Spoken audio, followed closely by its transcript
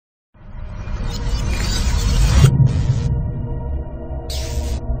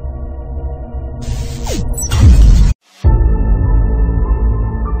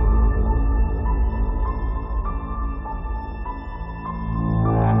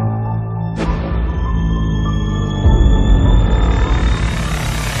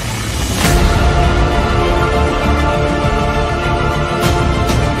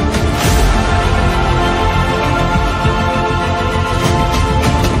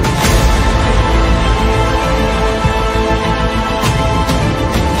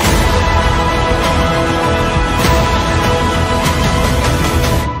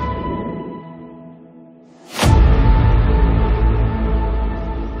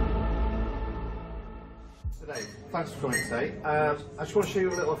Dave, thanks for coming today. I just want to show you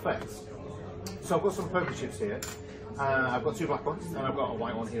a little effect. So I've got some poker chips here. I've got two black ones and I've got a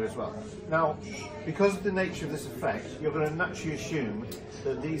white one here as well. Now, because of the nature of this effect, you're going to naturally assume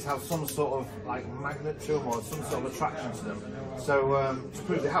that these have some sort of like magnet to them or some sort of attraction to them. So to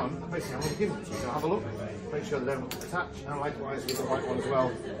prove they haven't, basically I'm going to give them to you. So have a look, make sure they don't attach, and likewise with the white one as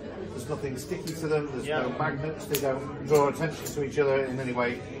well. There's nothing sticky to them, there's no magnets, they don't draw attention to each other in any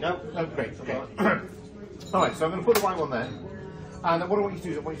way. No, great, okay. Alright, so I'm going to put the white one there. And what I want you to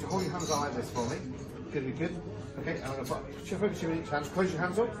do is I want you to hold your hands out like this for me. Good. Okay, and I'm going to put your focus in each hand, close your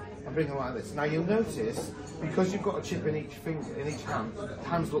hands up and bring them like this. Now you'll notice, because you've got a chip in each finger, in each hand,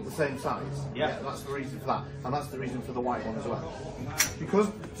 hands look the same size. Yeah, that's the reason for that. And that's the reason for the white one as well. Because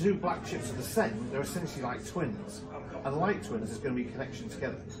two black chips are the same, they're essentially like twins. And like twins, there's going to be a connection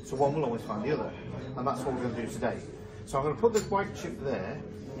together. So one will always find the other. And that's what we're going to do today. So I'm going to put the white chip there.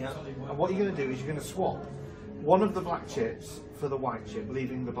 Yeah. And what you're going to do is you're going to swap one of the black chips for the white chip,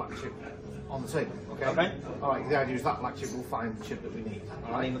 leaving the black chip on the table. Okay. Okay. All right. The idea is that black chip will find the chip that we need.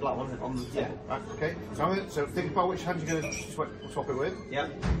 All right. I mean the black one on the table. Yeah. Right. Okay. So think about which hand you're going to swap it with. Yeah.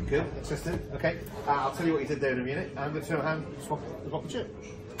 Good. Consistent. Okay. I'll tell you what you did there in a minute. I'm going to turn my hand, swap the chip.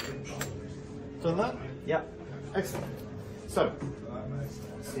 Done that? Yeah. Excellent. So,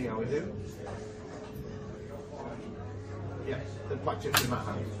 let's see how we do. Yeah. The black chip's in that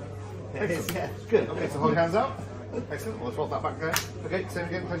hand. Excellent. Yeah. Good. Okay. So hold your hands out. Excellent. We'll swap that back there. Okay, same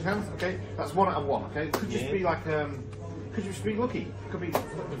again, close your hands. Okay, that's 1 out of 1. Okay, could just be like, could just be lucky. Could be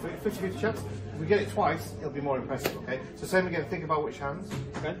 50-50 chance. If we get it twice, it'll be more impressive. Okay, so same again. Think about which hands.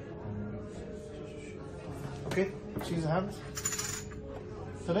 Okay. Okay, choose the hands.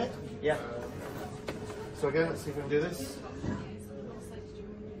 Done it? Yeah. So again, let's see if we can do this.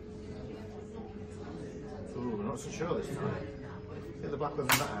 Ooh, we're not so sure this time. Get the black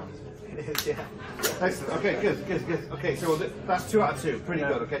ones in that hand. It is, yeah. Excellent. Okay, good. Okay, so that's 2 out of 2. Pretty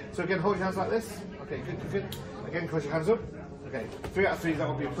good. Okay. So again, hold your hands like this. Okay, good. Again, close your hands up. Okay. 3 out of 3. That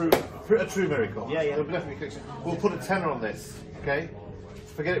would be a true miracle. Yeah. It'll definitely fix it. We'll put a tenner on this. Okay.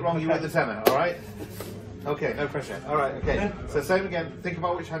 Forget it wrong. You win the tenner. All right. Okay. No pressure. All right. Okay. So same again. Think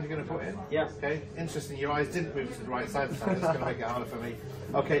about which hand you're going to put in. Yeah. Okay. Interesting. Your eyes didn't move to the right side. It's going to make it harder for me.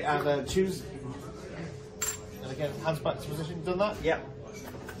 Okay. And choose. And again, hands back to position. Done that? Yeah.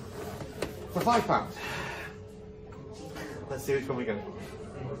 For £5. Let's see which one we go.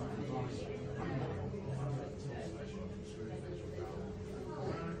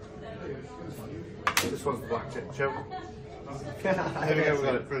 This one's the black chip. Joe. There we go, we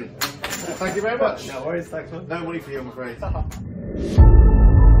got it. Brilliant. Thank you very much. No worries, thanks man. No money for you, I'm afraid.